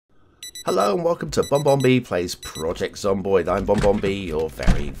Hello and welcome to Bonbon Plays Project Zomboid. I'm Bonbon. You're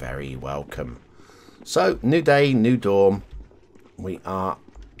very, very welcome. So, new day, new dawn. We are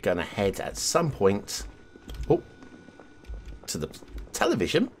going to head at some point to the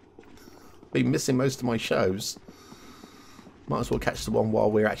television. Been missing most of my shows. Might as well catch the one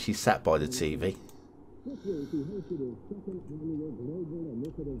while we're actually sat by the TV.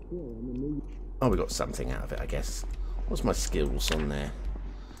 Oh, we got something out of it, I guess. What's my skills on there?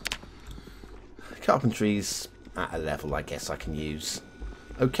 Carpentry's at a level I guess I can use.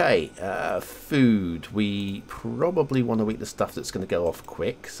 Okay, food. We probably want to eat the stuff that's going to go off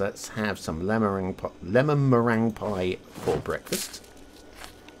quick. So let's have some lemon meringue pie for breakfast.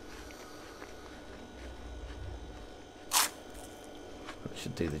 That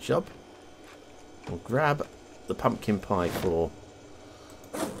should do the job. We'll grab the pumpkin pie for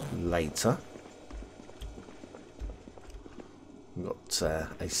later. We've got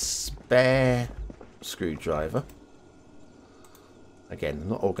a spare screwdriver. Again,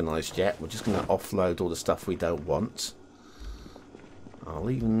 not organised yet. We're just going to offload all the stuff we don't want. I'll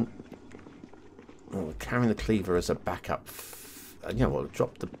even carrying the cleaver as a backup. You know what?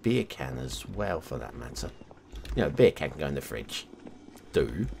 Drop the beer can as well, for that matter. You know, beer can go in the fridge.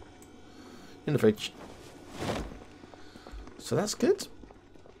 In the fridge. So that's good.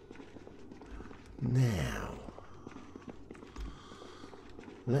 Now,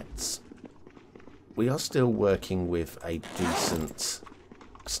 we are still working with a decent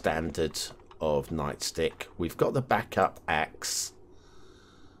standard of nightstick. We've got the backup axe,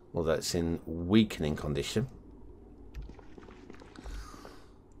 although it's in weakening condition.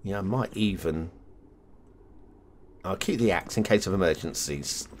 Yeah, I might even... I'll keep the axe in case of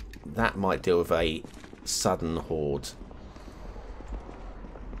emergencies. That might deal with a sudden horde.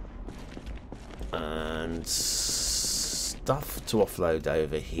 And stuff to offload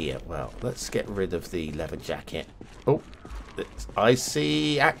over here. Well, let's get rid of the leather jacket. Oh, I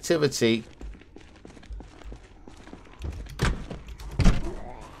see activity.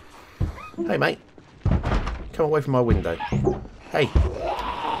 Hey, mate. Come away from my window. Hey.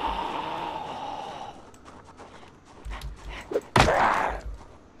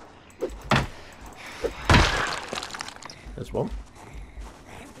 There's one.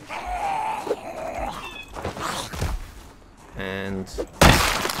 And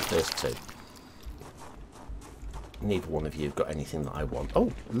there's two. Neither one of you have got anything that I want.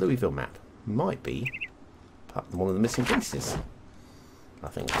 Oh, Louisville map. Might be one of the missing pieces. I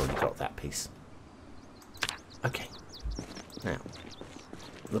think I've already got that piece. Okay. Now,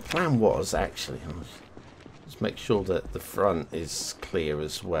 the plan was actually... Just make sure that the front is clear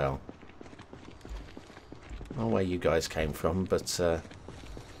as well. I don't know where you guys came from, but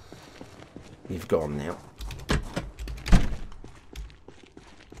you've gone now.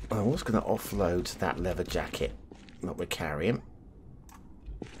 I was going to offload that leather jacket that we're carrying.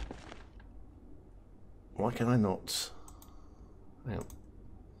 Why can I not? Well,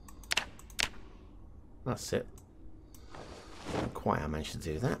 that's it. Not quite how I managed to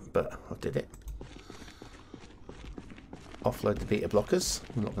do that, but I did it. Offload the beta blockers.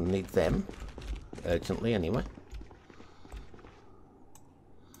 I'm not going to need them urgently anyway.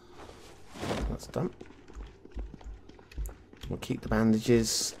 That's done. We'll keep the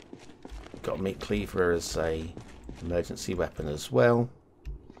bandages. Got a meat cleaver as a emergency weapon as well.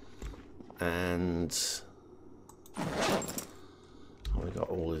 And we got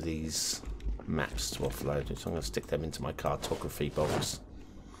all of these maps to offload, so I'm going to stick them into my cartography box,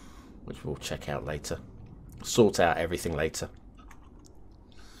 which we'll check out later. Sort out everything later.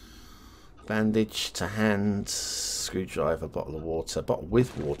 Bandage to hand, screwdriver, bottle of water, bottle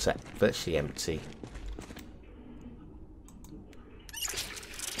with water, virtually empty.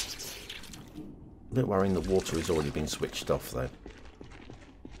 A bit worrying the water has already been switched off though.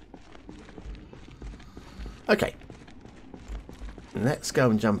 Okay. Let's go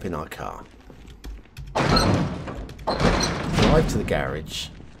and jump in our car. Drive to the garage.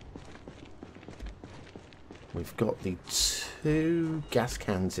 We've got the 2 gas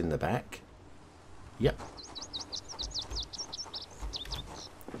cans in the back. Yep.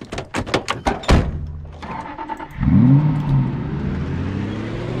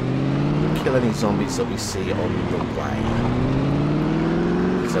 Kill any zombies that we see on the way.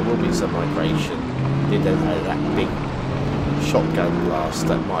 Because there will be some migration. Did that big shotgun blast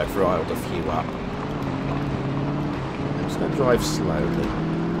that might have riled a few up. I'm just going to drive slowly,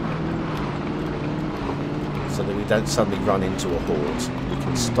 so that we don't suddenly run into a horde. We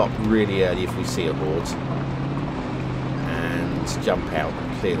can stop really early if we see a horde and jump out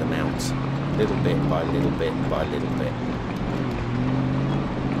and clear them out little bit by little bit by little bit.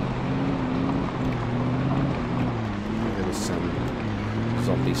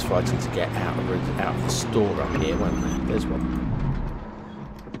 zombies fighting to get out of the store up here, weren't there? There's one.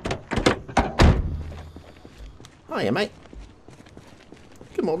 Hiya, mate.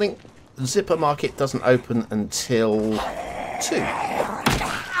 Good morning. The zipper market doesn't open until 2. Right,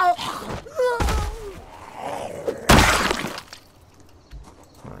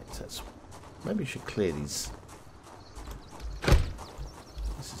 that's... Maybe we should clear these.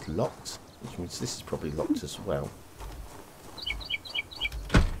 This is locked, which means this is probably locked as well.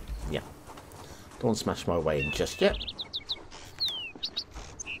 Yeah. Don't want to smash my way in just yet.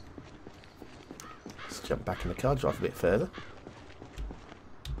 Let's jump back in the car, drive a bit further.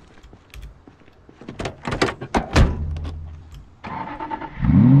 There's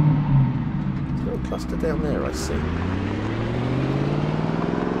a little cluster down there, I see. We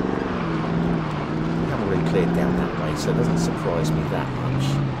haven't really cleared down that way, so it doesn't surprise me that much.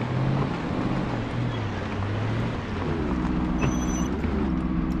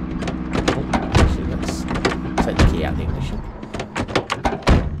 Take the key out of the ignition.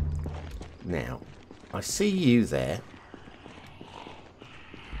 Now, I see you there.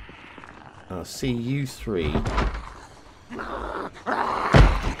 I see you 3.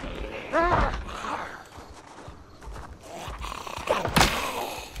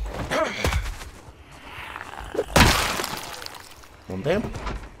 One down.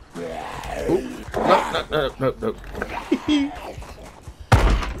 Ooh. No.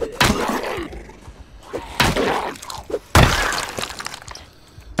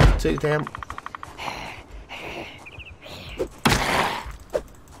 2 down.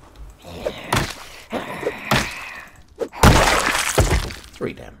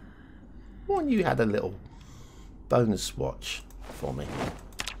 3 down. Well, you had a little bonus watch for me.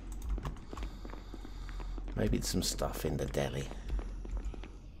 Maybe it's some stuff in the deli.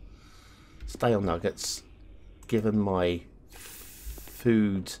 Stale nuggets. Given my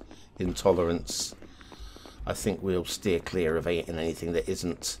food intolerance, I think we'll steer clear of eating anything that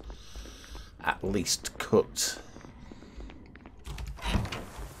isn't at least cooked.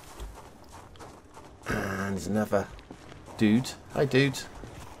 And there's another dude. Hi, dude.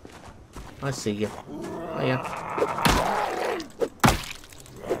 I see you. Hiya.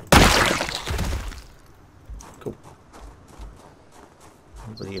 Cool.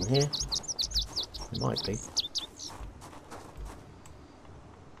 Anybody in here? There might be.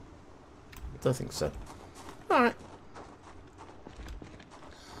 Don't think so. Alright.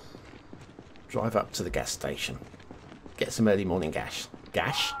 Drive up to the gas station. Get some early morning gash.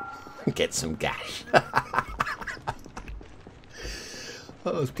 Gash? Get some gash.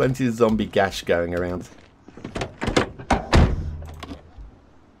 Oh, there's plenty of zombie gash going around.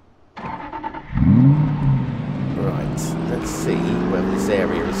 Right, let's see whether this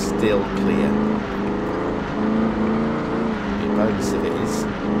area is still clear. Be a bonus if it is.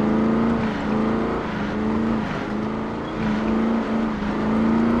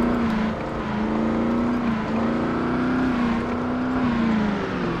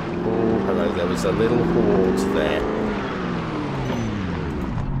 There was a little horde there.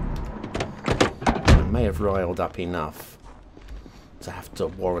 I may have riled up enough to have to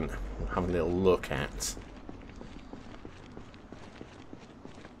warrant having a little look at.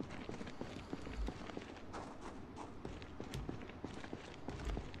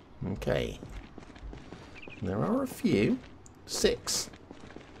 Okay. There are a few. 6.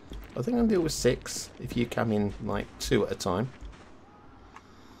 I think I'll deal with 6 if you come in like 2 at a time.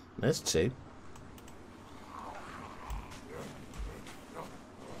 There's 2.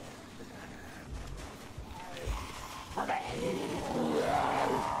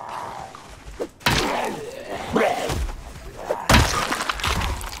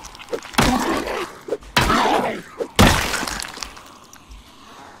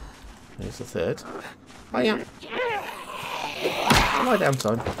 There's the 3rd. Oh yeah. Lie down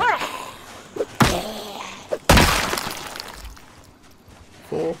time.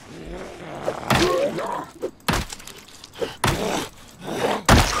 4.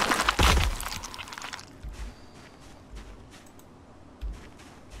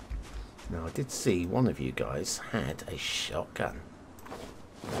 Now I did see one of you guys had a shotgun.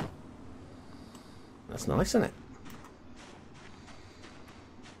 That's nice, isn't it?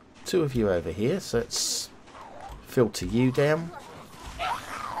 2 of you over here, so let's filter you down.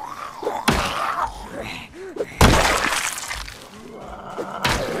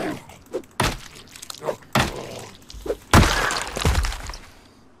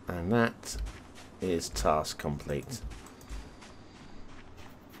 And that is task complete.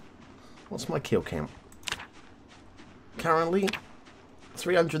 What's my kill count? Currently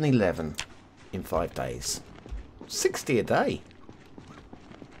 311 in 5 days. 60 a day.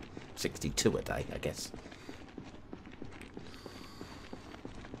 62 a day, I guess.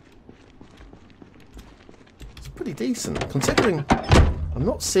 It's pretty decent, considering I'm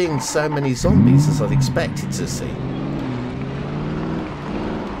not seeing so many zombies as I'd expected to see.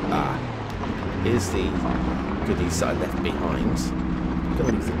 Ah, here's the goodies that I left behind.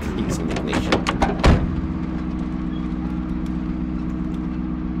 Don't leave the keys in the ignition.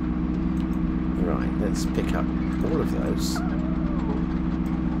 Right, let's pick up all of those.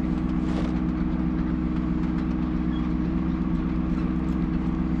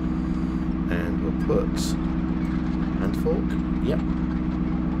 And we'll put hand fork, yep.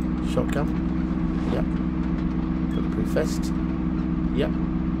 Shotgun, yep. Bulletproof vest, yep.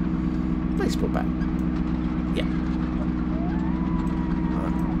 Baseball bat, yep.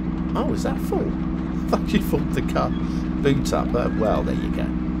 Oh, is that full? I thought you filled the car boot up. Well, there you go.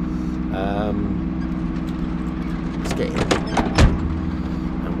 Let's get in.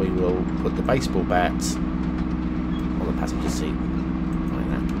 And we will put the baseball bat on the passenger seat. Like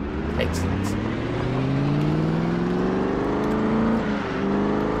that. Excellent.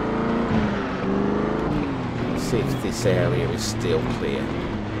 Let's see if this area is still clear.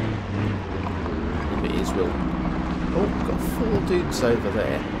 If it is, we'll... Oh, we've got 4 dudes over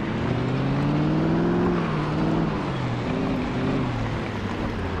there.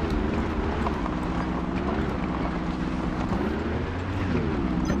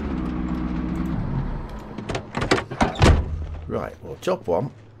 Right, well, job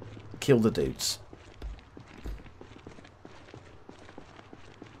 1, kill the dudes.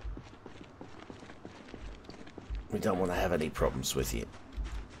 We don't want to have any problems with you.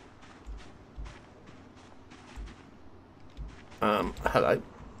 Hello.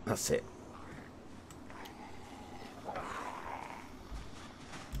 That's it.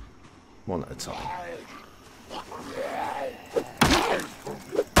 One at a time.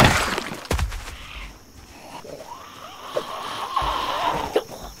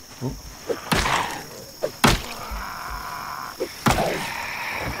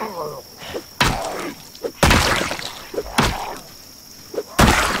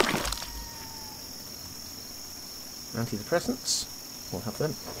 Antidepressants, we'll have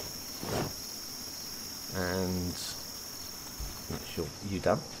them. And make sure you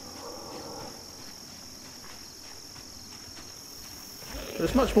done.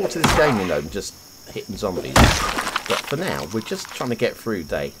 There's much more to this game, you know, than just hitting zombies. But for now, we're just trying to get through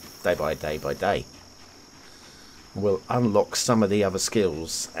day by day by day. We'll unlock some of the other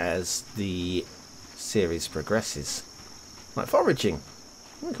skills as the series progresses. Like foraging.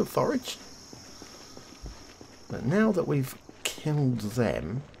 We could forage. But now that we've killed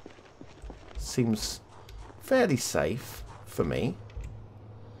them, seems fairly safe for me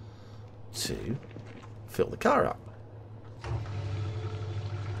to fill the car up.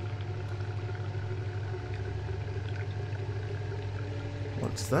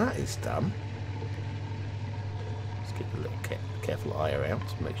 Once that is done, let's keep a little careful eye around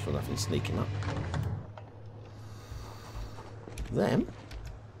to make sure nothing's sneaking up. Then,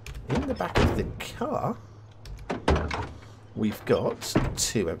 in the back of the car, we've got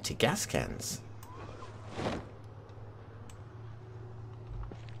 2 empty gas cans.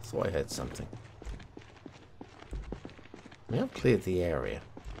 So I heard something. We have cleared the area.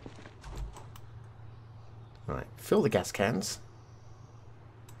 Right, fill the gas cans.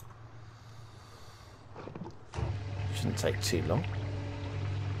 Shouldn't take too long.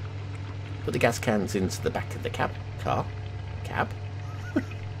 Put the gas cans into the back of the car. The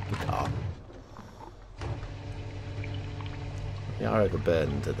car. They are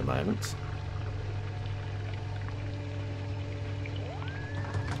overburdened at the moment.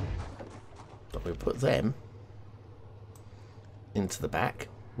 But we'll put them into the back.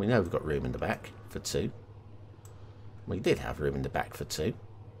 We know we've got room in the back for 2. We did have room in the back for 2.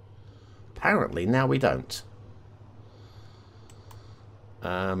 Apparently now we don't.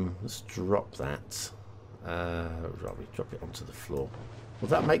 Let's drop that. Right, we drop it onto the floor. Will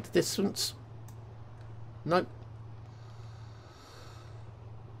that make the difference? Nope.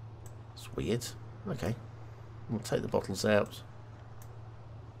 It's weird. Okay. We'll take the bottles out.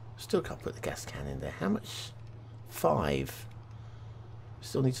 Still can't put the gas can in there. How much? 5.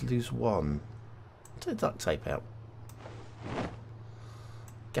 Still need to lose 1. Take the duct tape out.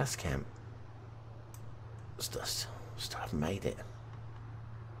 Gas can. Still haven't made it.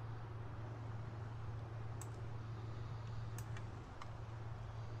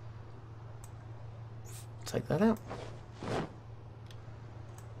 Take that out.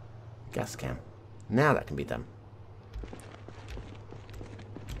 Gas can. Now that can be done.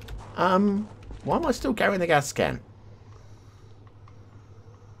 Why am I still carrying the gas can?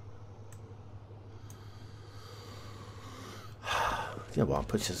 You know what? I'll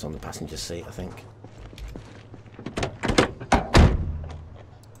put this on the passenger seat, I think.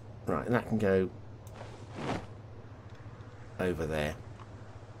 Right, and that can go over there.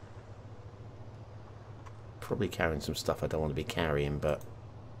 Probably carrying some stuff I don't want to be carrying, but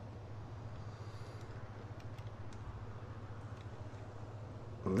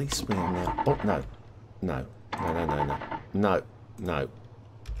at least we are now. Oh no, no, no, no, no, no, no, no,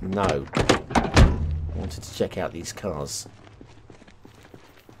 no! I wanted to check out these cars.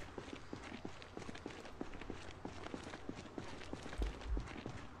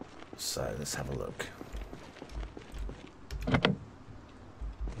 So let's have a look.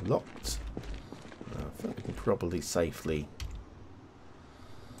 Locked. I think we can probably safely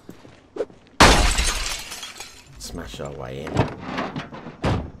smash our way in.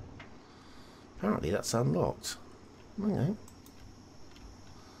 Apparently that's unlocked. Okay.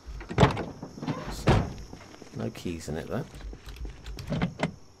 So, no keys in it though.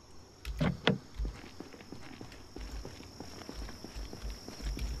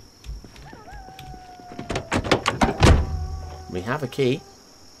 We have a key.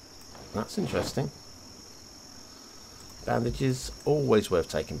 That's interesting. Bandages. Always worth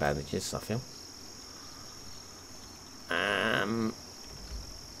taking bandages, I feel.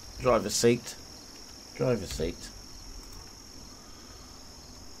 Driver's seat. Driver's seat.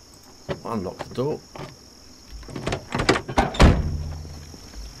 Unlock the door.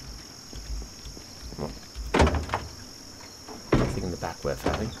 Nothing in the back worth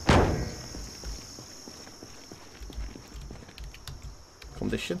having.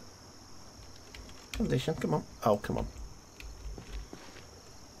 Condition. Condition, come on. Oh, come on.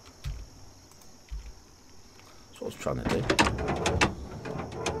 That's what I was trying to do.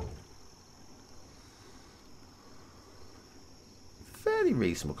 Fairly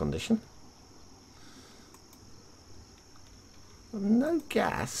reasonable condition. No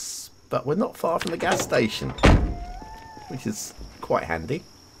gas, but we're not far from the gas station, which is quite handy.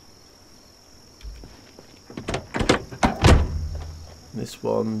 This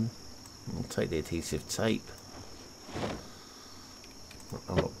one, I'll take the adhesive tape,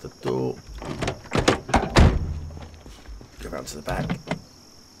 unlock the door, go around to the back.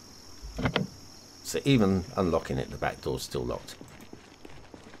 So even unlocking it, the back door's still locked.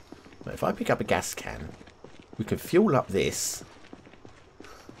 But if I pick up a gas can, we can fuel up this.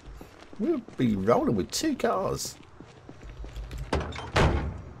 We'll be rolling with 2 cars.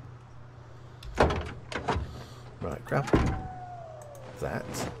 Right, grab that.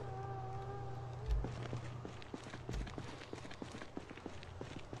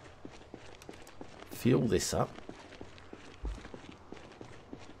 Fuel this up.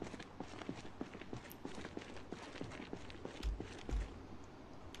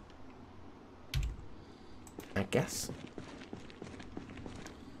 Add gas.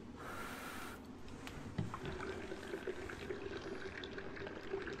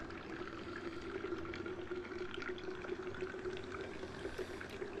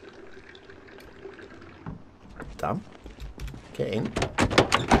 Done. Get in.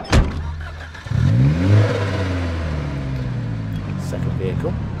 Second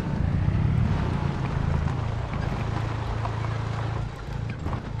vehicle.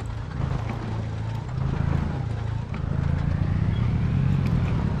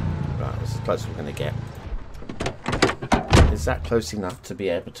 Right, this is as close as we're going to get. Is that close enough to be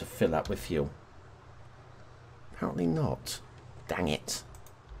able to fill up with fuel? Apparently not. Dang it.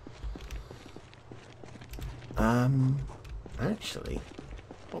 Actually,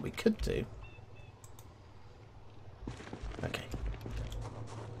 what we could do... Okay.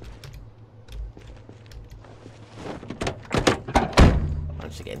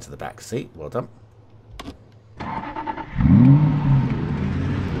 Managed to get into the back seat. Well done. Put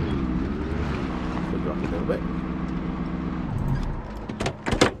you up a little bit.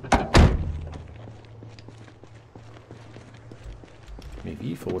 Move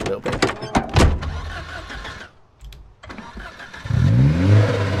you forward a little bit.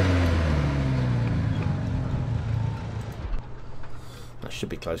 Should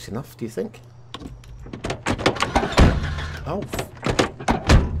be close enough, do you think? Oh,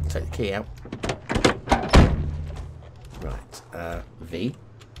 take the key out. Right, V.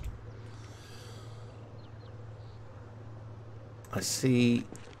 I see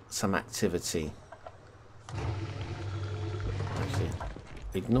some activity. Actually,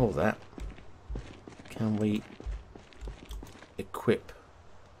 ignore that. Can we equip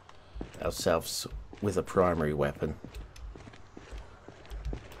ourselves with a primary weapon?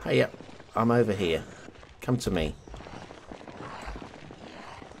 Hey, I'm over here. Come to me.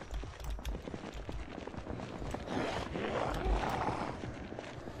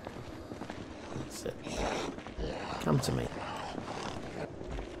 to me.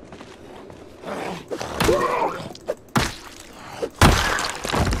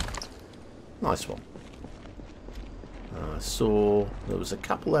 Nice one. I saw there was a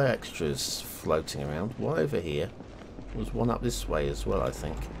couple of extras floating around. One over here. There was one up this way as well, I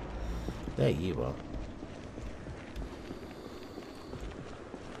think. There you are.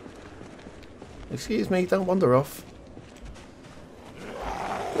 Excuse me, don't wander off.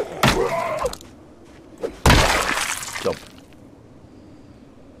 Job.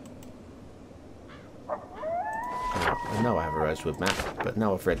 I know I have a rosewood map, but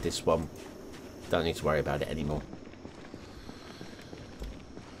now I've read this one, don't need to worry about it anymore.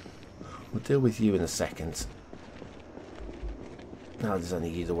 We'll deal with you in a second. Now there's only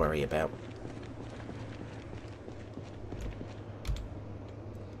you to worry about.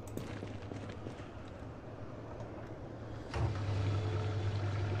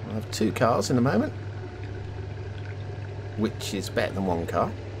 I'll have 2 cars in a moment, which is better than 1 car.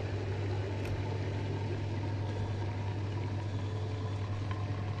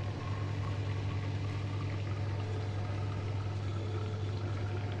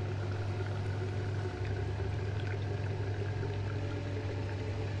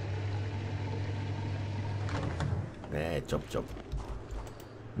 There, job.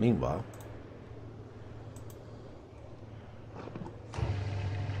 Meanwhile,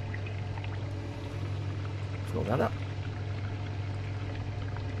 fill that up.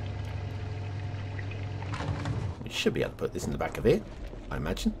 We should be able to put this in the back of here, I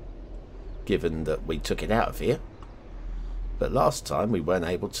imagine, given that we took it out of here. But last time we weren't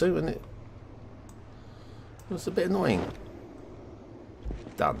able to, and it was a bit annoying.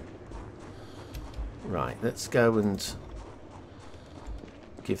 Done. Right, let's go and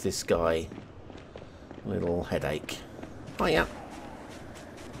give this guy a little headache. Hiya.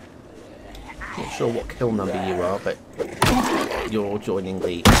 Not sure what kill number you are, but you're joining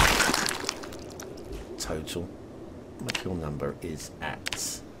the total. My kill number is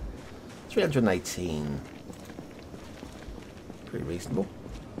at 318. Pretty reasonable.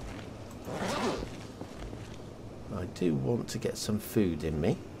 I do want to get some food in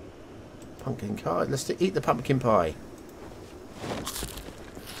me. Pumpkin pie. Let's eat the pumpkin pie.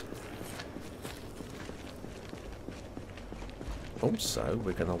 Also,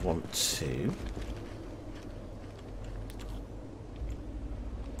 we're going to want to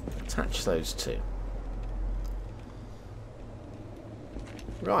attach those 2.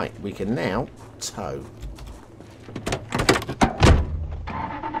 Right, we can now tow.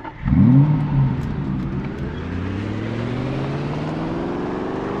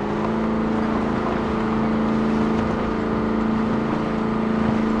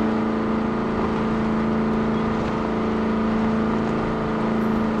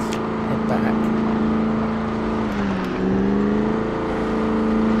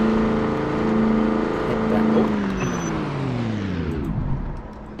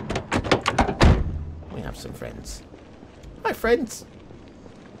 Some friends. Hi, friends.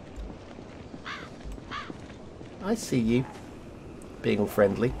 I see you being all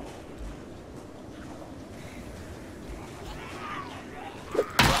friendly.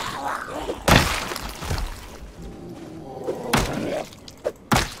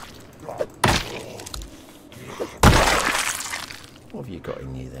 What have you got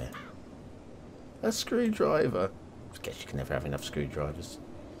in you there? A screwdriver. I guess you can never have enough screwdrivers.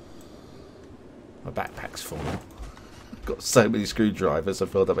 My backpack's full now. I've got so many screwdrivers, I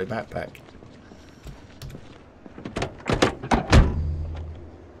filled up my backpack.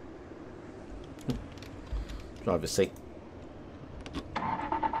 Driver's seat.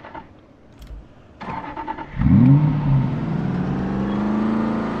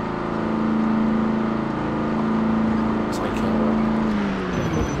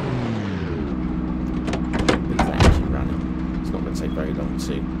 Very long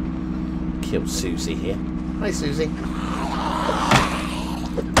to kill Susie here. Hi, Susie.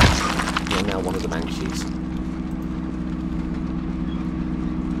 You're now one of the banshees.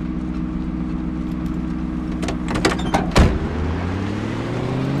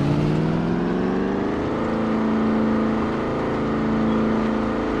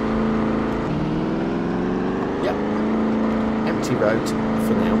 Yep. Empty road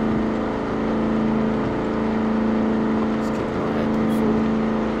for now.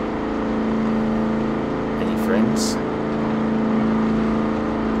 Friends. I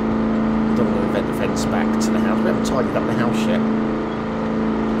don't want to invent the fence back to the house. We haven't tidied up the house yet.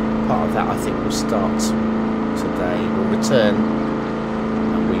 Part of that I think will start today. We'll return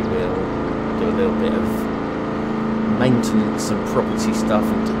and we will do a little bit of maintenance and property stuff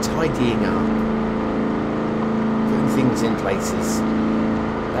and tidying up. Getting things in places.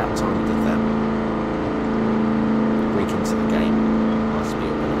 About time we did that. Break into the game. Must be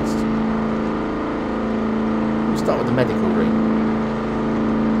organised. We'll start with the medical room.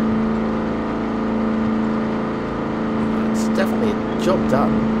 It's definitely a job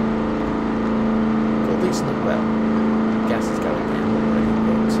done. Got decent well. Gas is going down already,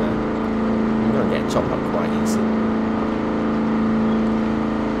 but we're going to get a top up quite easy.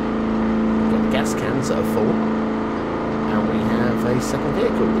 We've got the gas cans that are full. And we have a second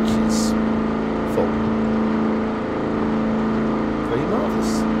vehicle which is full. Pretty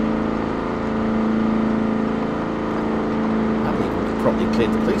marvellous. I haven't even properly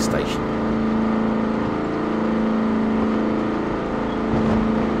cleared the police station.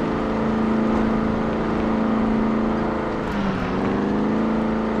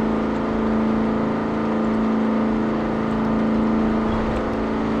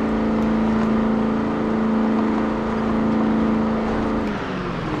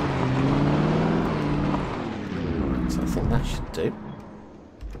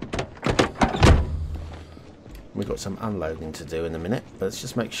 We've got some unloading to do in a minute, but let's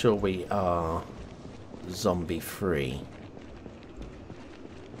just make sure we are zombie free.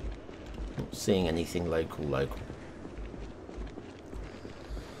 Not seeing anything local.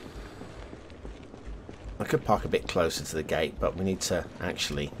 I could park a bit closer to the gate, but we need to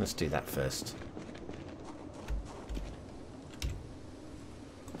actually, let's do that first.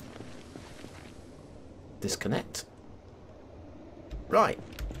 Disconnect. Right.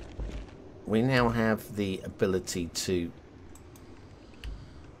 We now have the ability to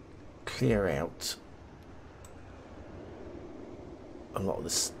clear out a lot of the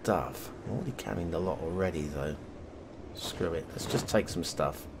stuff. I'm already carrying a lot already though. Screw it. Let's just take some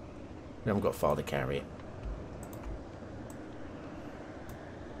stuff. We haven't got far to carry it.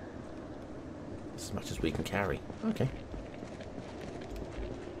 As much as we can carry. Okay.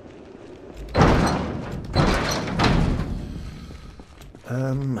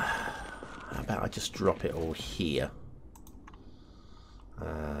 How about I just drop it all here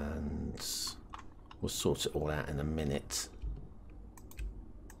and we'll sort it all out in a minute.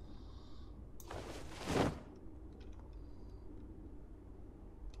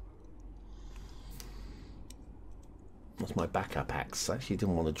 That's my backup axe. I actually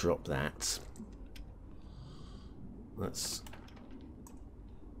didn't want to drop that.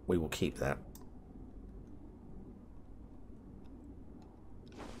 We will keep that.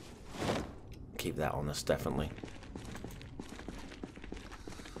 Keep that on us, definitely.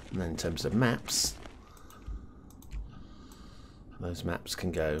 And then in terms of maps, those maps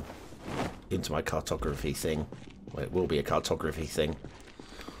can go into my cartography thing. Well, it will be a cartography thing.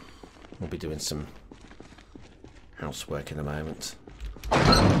 We'll be doing some housework in a moment.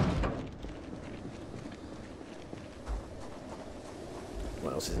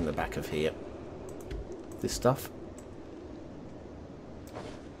 What else is in the back of here? This stuff.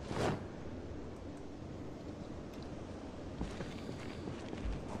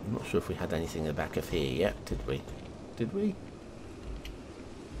 I'm not sure if we had anything in the back of here yet, did we? Did we?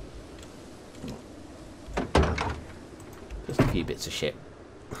 Just a few bits of shit.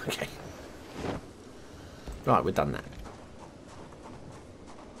 Okay. Right, we've done that.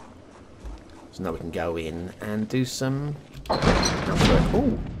 So now we can go in and do some housework.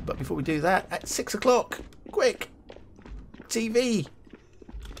 Oh, but before we do that, at 6 o'clock, quick! TV!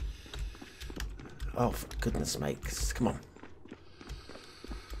 Oh, for goodness sakes, come on.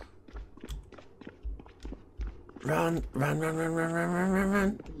 Run, run, run, run, run, run, run, run,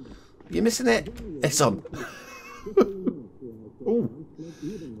 run. You're missing it. It's on. Oh,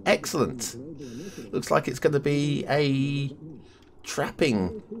 excellent. Looks like it's going to be a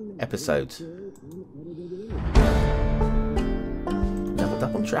trapping episode. Leveled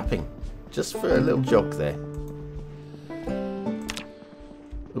up on trapping. Just for a little jog there.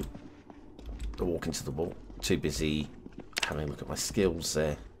 Ooh. I walk into the wall. Too busy having a look at my skills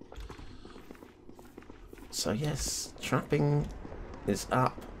there. So yes, trapping is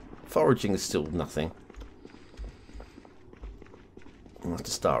up. Foraging is still nothing. I'll have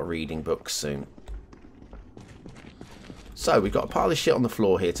to start reading books soon. So we've got a pile of shit on the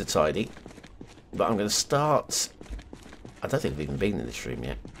floor here to tidy. But I'm going to start... I don't think I've even been in this room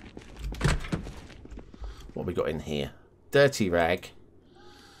yet. What have we got in here? Dirty rag.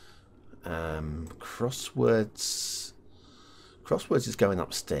 Crosswords. Crosswords is going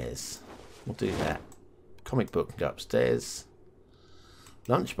upstairs. We'll do that. Comic book can go upstairs.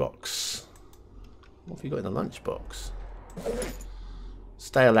 Lunchbox. What have you got in the lunchbox?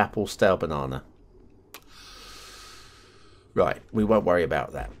 Stale apple, stale banana. Right, we won't worry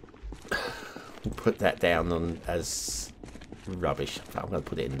about that. We'll put that down on as rubbish. In fact, I'm going to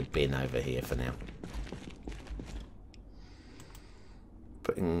put it in the bin over here for now.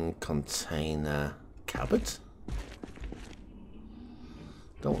 Put in container cupboard.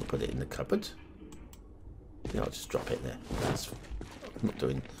 Don't want to put it in the cupboard. I'll just drop it there. I'm not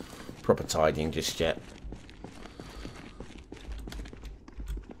doing proper tidying just yet.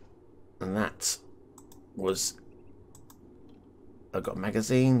 And that was... I've got a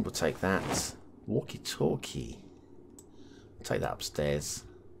magazine. We'll take that. Walkie-talkie. Take that upstairs.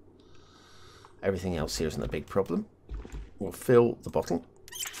 Everything else here isn't a big problem. We'll fill the bottle.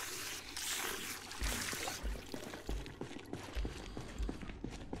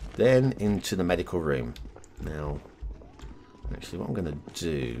 Then into the medical room. Now, actually what I'm going to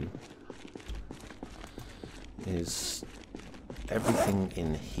do is everything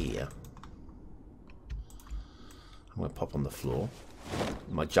in here I'm going to pop on the floor.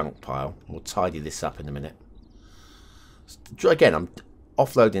 My junk pile. We'll tidy this up in a minute. Again, I'm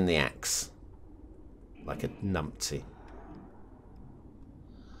offloading the axe like a numpty.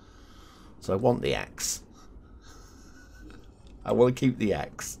 So I want the axe. I want to keep the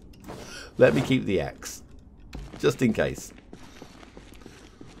axe. Let me keep the axe. Just in case.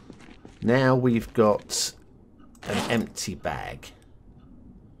 Now we've got an empty bag.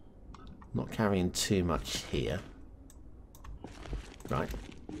 Not carrying too much here. Right.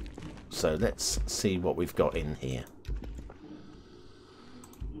 So let's see what we've got in here.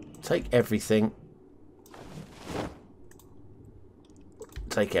 Take everything.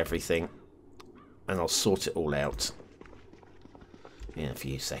 Take everything. And I'll sort it all out in a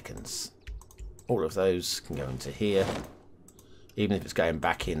few seconds. All of those can go into here. Even if it's going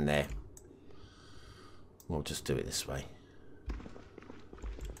back in there. We'll just do it this way.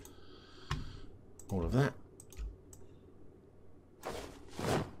 All of that.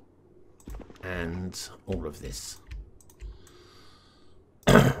 And all of this.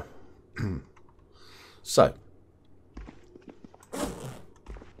 So.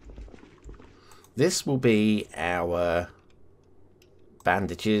 This will be our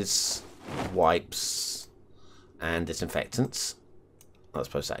bandages, wipes, and disinfectants. I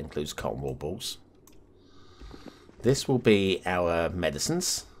suppose that includes cotton wool balls. This will be our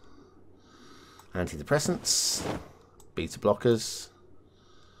medicines, antidepressants, beta blockers,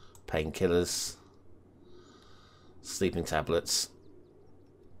 painkillers, sleeping tablets.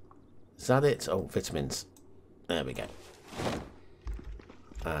 Is that it? Oh, vitamins. There we go.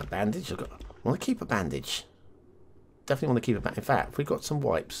 Bandage. I want to keep a bandage. Definitely want to keep a bandage. In fact, we've got some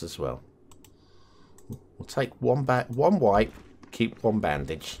wipes as well. We'll take one wipe, keep one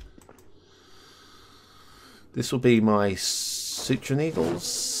bandage. This will be my suture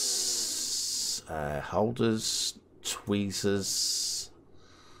needles, holders, tweezers,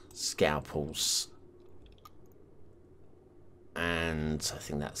 scalpels, and I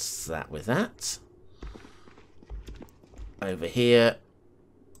think that's that with that. Over here,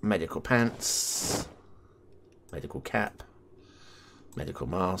 medical pants, medical cap, medical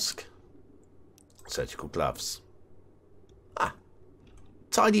mask, surgical gloves. Ah,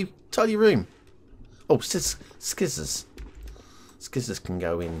 tidy room. Oh, skizzers. Skizzers can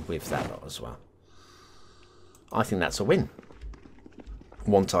go in with that lot as well. I think that's a win.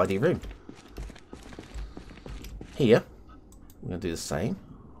 One tidy room. Here, we're going to do the same.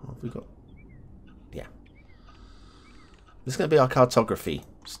 What have we got? Yeah. This is going to be our cartography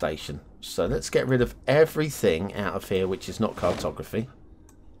station. So let's get rid of everything out of here which is not cartography.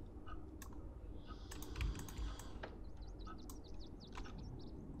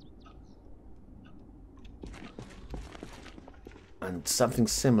 And something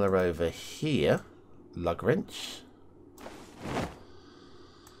similar over here. Lug wrench.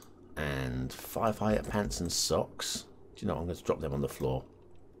 And 5 higher pants and socks. Do you know what? I'm going to drop them on the floor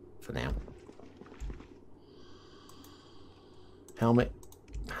for now. Helmet,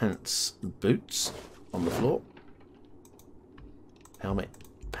 pants, boots on the floor. Helmet,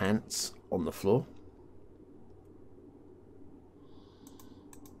 pants on the floor.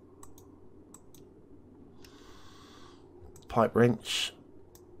 Pipe wrench,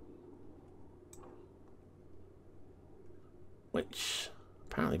 which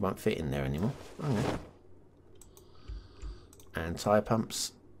apparently won't fit in there anymore. Okay. And tyre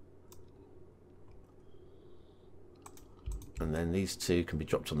pumps. And then these two can be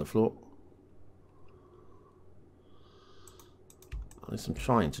dropped on the floor. At least I'm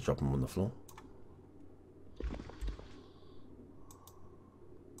trying to drop them on the floor.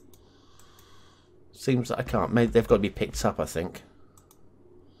 Seems that I can't. Maybe they've got to be picked up, I think.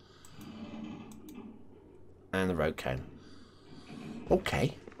 And the road cone.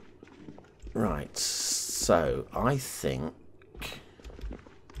 Okay. Right, so I think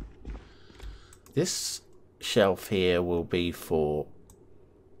this shelf here will be for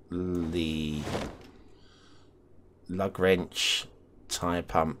the lug wrench, tyre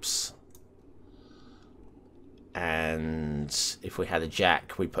pumps, and if we had a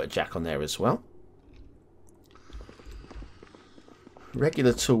jack, we put a jack on there as well.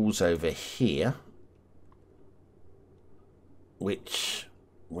 Regular tools over here, which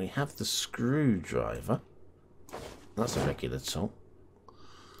we have the screwdriver. That's a regular tool.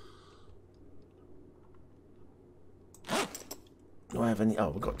 Do I have any?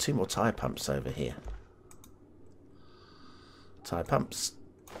 Oh, we've got 2 more tyre pumps over here. Tyre pumps.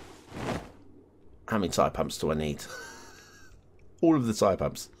 How many tyre pumps do I need? All of the tyre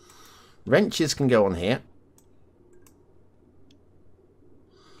pumps. Wrenches can go on here.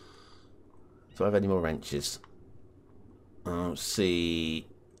 Do I have any more wrenches? See,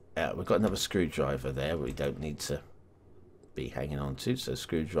 we've got another screwdriver there we don't need to be hanging on to, so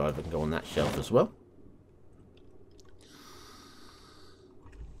screwdriver can go on that shelf as well.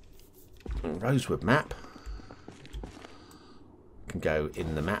 And rosewood map can go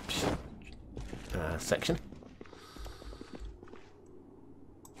in the map section.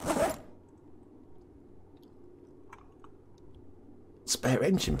 Spare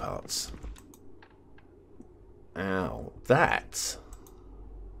engine parts. Ow, that.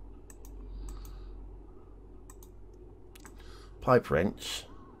 Pipe wrench.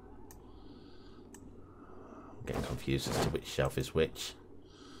 I'm getting confused as to which shelf is which.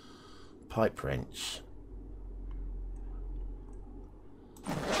 Pipe wrench.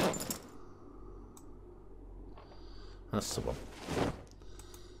 That's the one.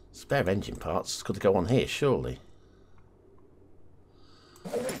 Spare engine parts. It's got to go on here, surely.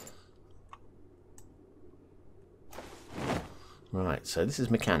 Right, so this is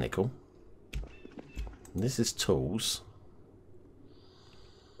mechanical. And this is tools.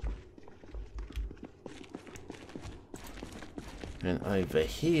 And over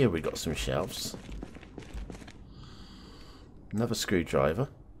here we got some shelves. Another screwdriver.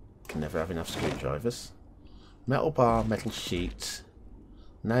 Can never have enough screwdrivers. Metal bar, metal sheet,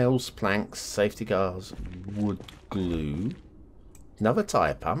 nails, planks, safety guards, wood glue. Another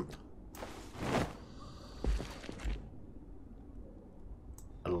tyre pump.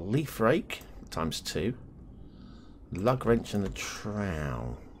 A leaf rake times 2. Lug wrench and a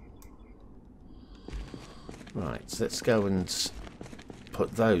trowel. Right, so let's go and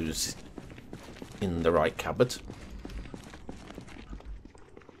put those in the right cupboard.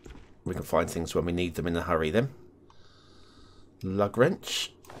 We can find things when we need them in a hurry then. Lug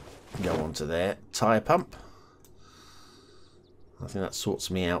wrench. Go on to there. Tyre pump. I think that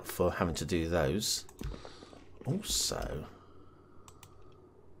sorts me out for having to do those. Also,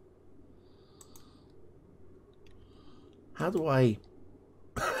 how do I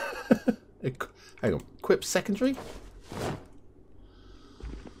hang on, equip secondary?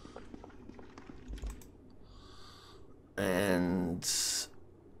 And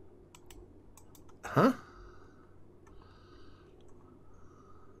huh?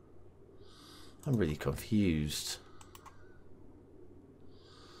 I'm really confused.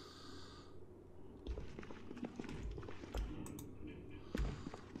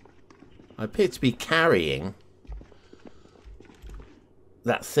 I appear to be carrying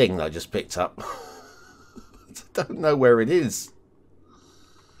that thing that I just picked up. I don't know where it is.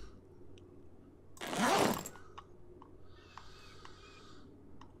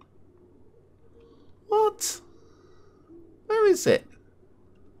 What? Where is it?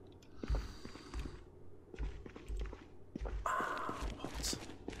 What?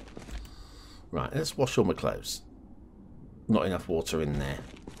 Right, let's wash all my clothes. Not enough water in there.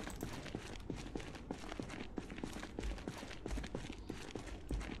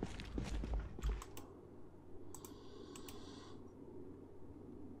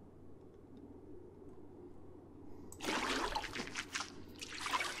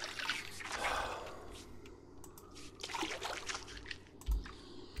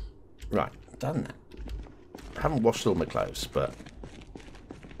 Right, done that. I haven't washed all my clothes, but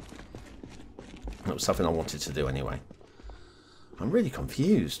that was something I wanted to do anyway. I'm really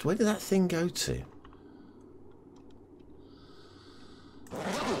confused. Where did that thing go to?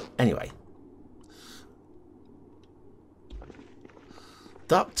 Anyway.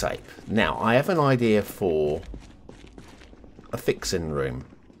 Duct tape. Now, I have an idea for a fixing room.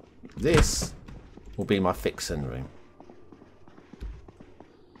 This will be my fixing room.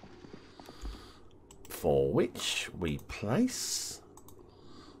 For which we place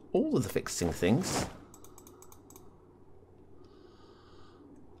all of the fixing things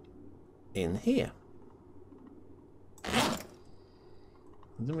in here.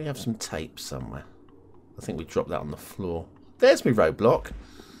 And then we have some tape somewhere. I think we dropped that on the floor. There's my roadblock.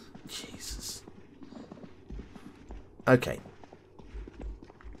 Jesus. Okay.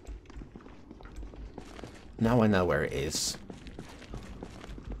 Now I know where it is.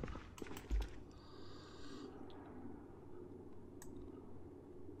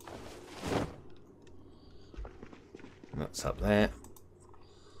 That's up there.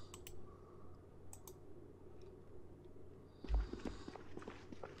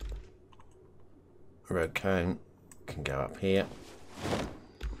 Road cone can go up here.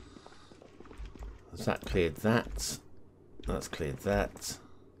 Has that cleared that? That's cleared that.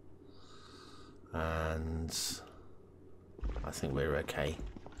 And I think we're okay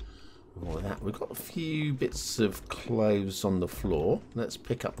with all of that. We've got a few bits of clothes on the floor. Let's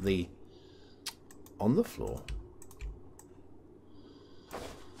pick up the on the floor.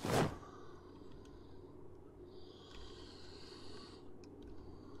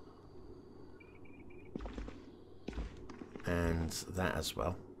 And that as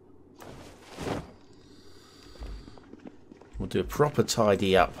well. We'll do a proper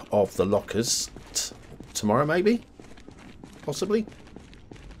tidy up of the lockers tomorrow, maybe? Possibly?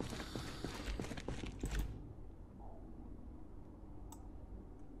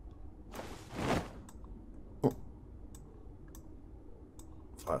 Oh.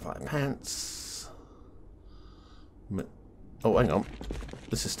 Firefighter pants. Oh, hang on.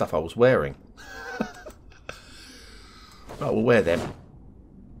 This is stuff I was wearing. Right, we'll wear them.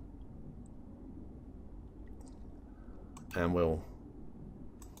 And we'll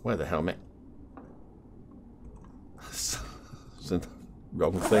wear the helmet. It's the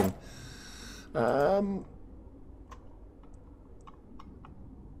wrong thing.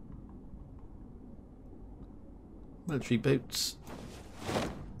 Military boots.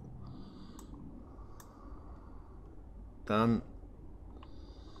 Done.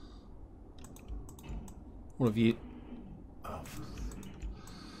 All of you. Oh,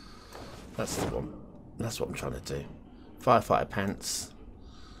 that's the one. That's what I'm trying to do. Firefighter pants.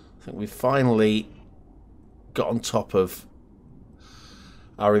 I think we've finally got on top of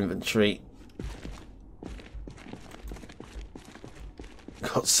our inventory.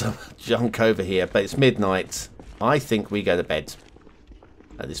 Got some junk over here, but it's midnight. I think we go to bed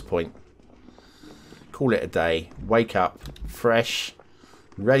at this point. Call it a day. Wake up fresh,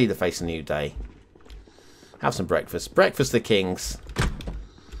 ready to face a new day. Have some breakfast. Breakfast the kings.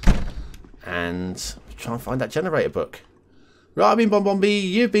 And try and find that generator book. Right, I've been Bombombi.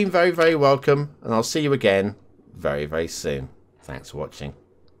 You've been very, very welcome. And I'll see you again very, very soon. Thanks for watching.